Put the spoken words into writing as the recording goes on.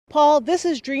Paul, this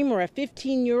is Dreamer, a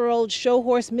 15-year-old show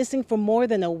horse missing for more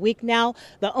than a week now.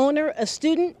 The owner, a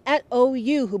student at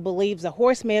OU who believes the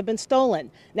horse may have been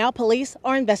stolen. Now police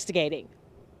are investigating.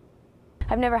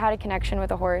 I've never had a connection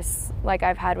with a horse like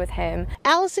I've had with him.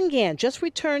 Allison Gann just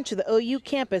returned to the OU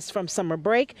campus from summer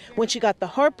break when she got the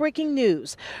heartbreaking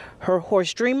news. Her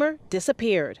horse Dreamer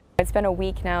disappeared. It's been a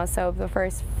week now, so the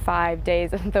first 5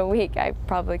 days of the week I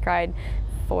probably cried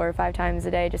 4 or 5 times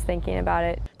a day just thinking about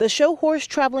it. The show horse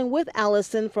traveling with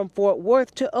Allison from Fort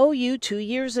Worth to OU 2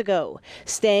 years ago,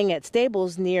 staying at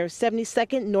stables near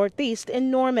 72nd Northeast in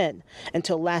Norman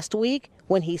until last week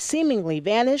when he seemingly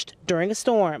vanished during a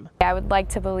storm. I would like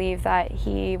to believe that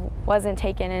he wasn't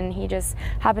taken and he just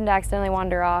happened to accidentally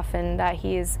wander off and that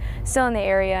he's still in the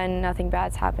area and nothing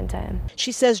bad's happened to him.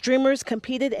 She says Dreamer's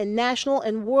competed in national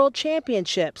and world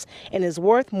championships and is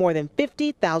worth more than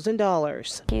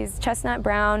 $50,000. He's chestnut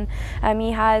brown.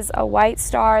 He has a white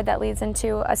star that leads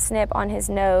into a snip on his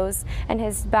nose, and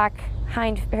his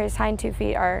hind 2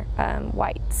 feet are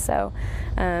white. So,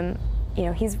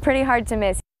 he's pretty hard to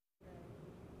miss.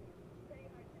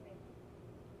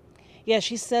 Yeah,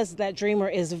 she says that Dreamer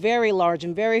is very large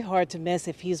and very hard to miss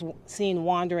if he's seen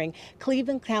wandering.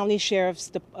 Cleveland County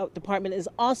Sheriff's Department is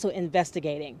also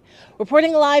investigating.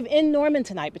 Reporting live in Norman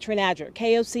tonight, Patrina Adger,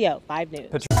 KOCO 5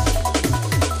 News.